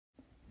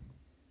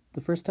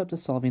The first step to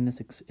solving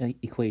this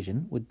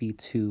equation would be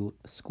to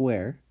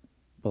square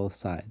both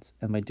sides.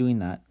 And by doing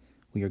that,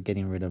 we are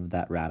getting rid of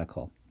that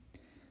radical.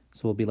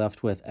 So we'll be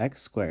left with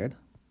x squared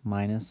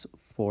minus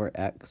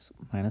 4x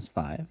minus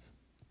 5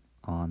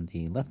 on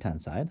the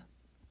left-hand side.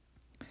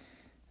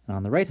 And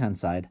on the right-hand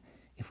side,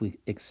 if we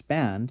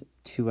expand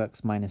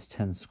 2x minus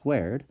 10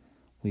 squared,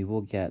 we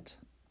will get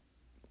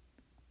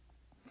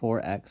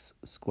 4x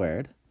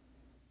squared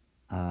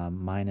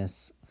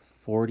minus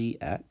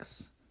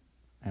 40x.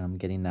 And I'm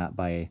getting that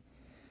by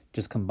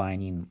just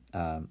combining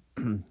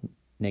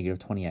negative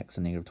 20x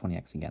and negative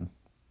 20x again,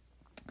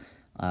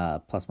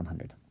 plus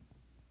 100.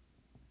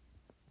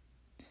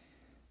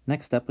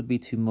 Next step would be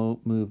to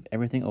move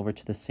everything over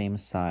to the same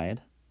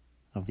side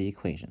of the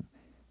equation.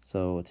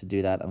 So to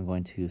do that, I'm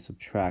going to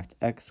subtract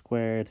x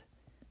squared,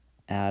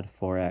 add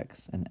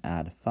 4x, and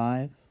add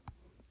 5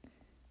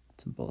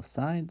 to both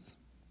sides.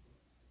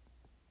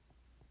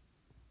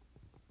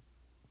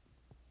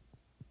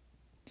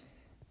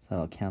 So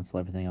that'll cancel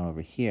everything out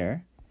over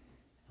here.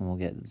 And we'll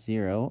get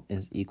 0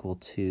 is equal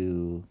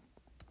to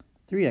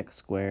 3x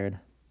squared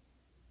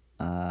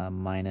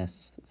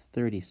minus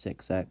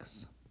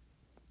 36x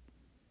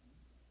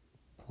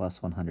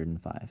plus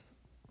 105.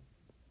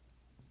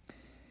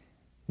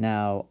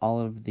 Now,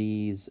 all of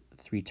these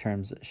three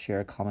terms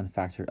share a common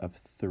factor of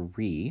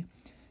 3.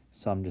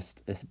 So I'm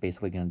just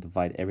basically going to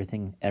divide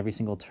every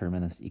single term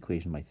in this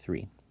equation by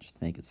 3, just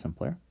to make it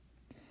simpler.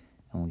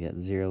 And we'll get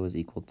 0 is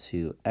equal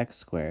to x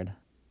squared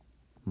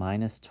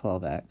minus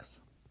 12x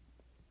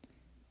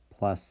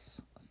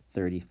plus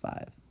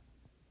 35.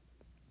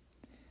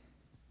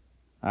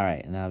 All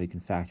right, now we can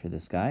factor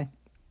this guy.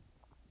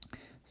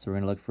 So we're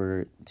going to look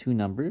for two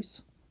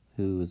numbers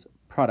whose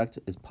product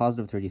is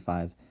positive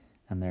 35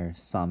 and their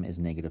sum is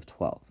negative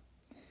 12.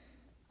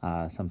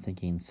 So I'm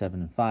thinking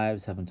 7 and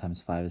 5. 7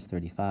 times 5 is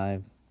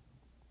 35.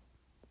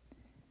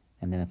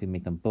 And then if we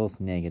make them both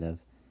negative,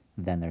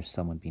 then their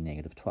sum would be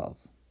negative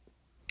 12.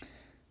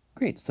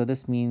 Great, so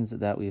this means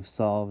that we've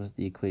solved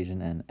the equation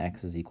and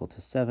x is equal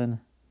to 7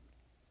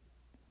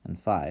 and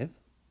 5.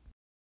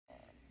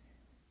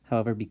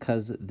 However,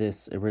 because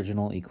this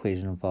original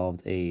equation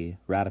involved a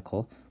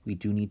radical, we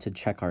do need to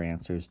check our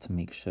answers to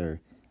make sure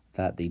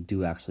that they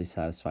do actually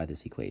satisfy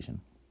this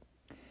equation.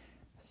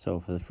 So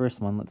for the first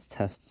one, let's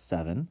test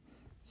 7.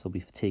 So we'll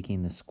be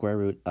taking the square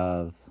root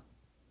of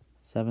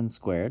 7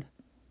 squared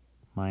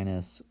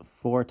minus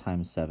 4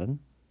 times 7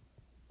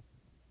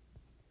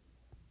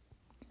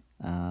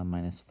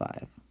 minus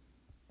 5.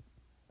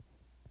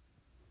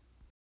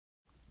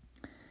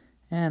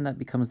 And that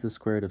becomes the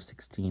square root of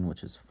 16,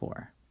 which is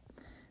 4.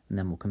 And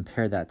then we'll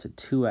compare that to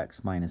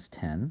 2x minus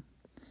 10.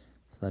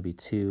 So that'd be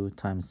 2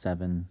 times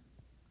 7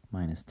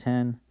 minus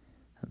 10.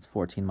 That's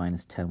 14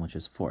 minus 10, which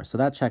is 4. So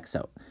that checks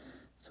out.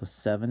 So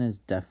 7 is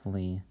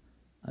definitely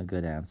a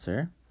good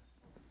answer.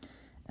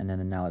 And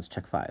then now let's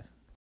check 5.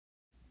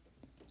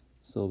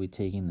 So we'll be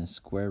taking the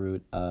square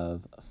root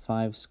of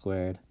 5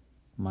 squared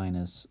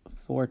minus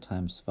 4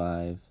 times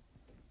 5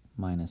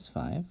 minus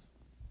 5.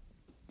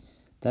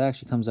 That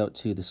actually comes out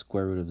to the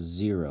square root of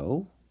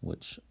 0,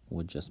 which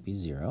would just be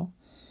 0.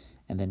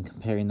 And then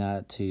comparing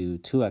that to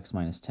 2x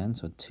minus 10,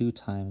 so 2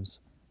 times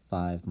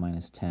 5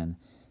 minus 10,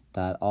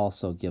 that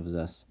also gives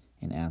us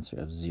an answer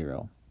of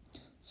 0.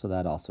 So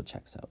that also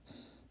checks out.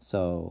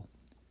 So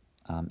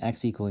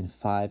x equaling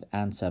 5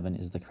 and 7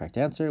 is the correct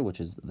answer,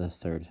 which is the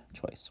third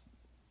choice.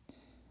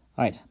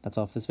 All right, that's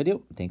all for this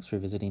video. Thanks for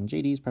visiting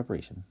JD's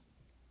Preparation.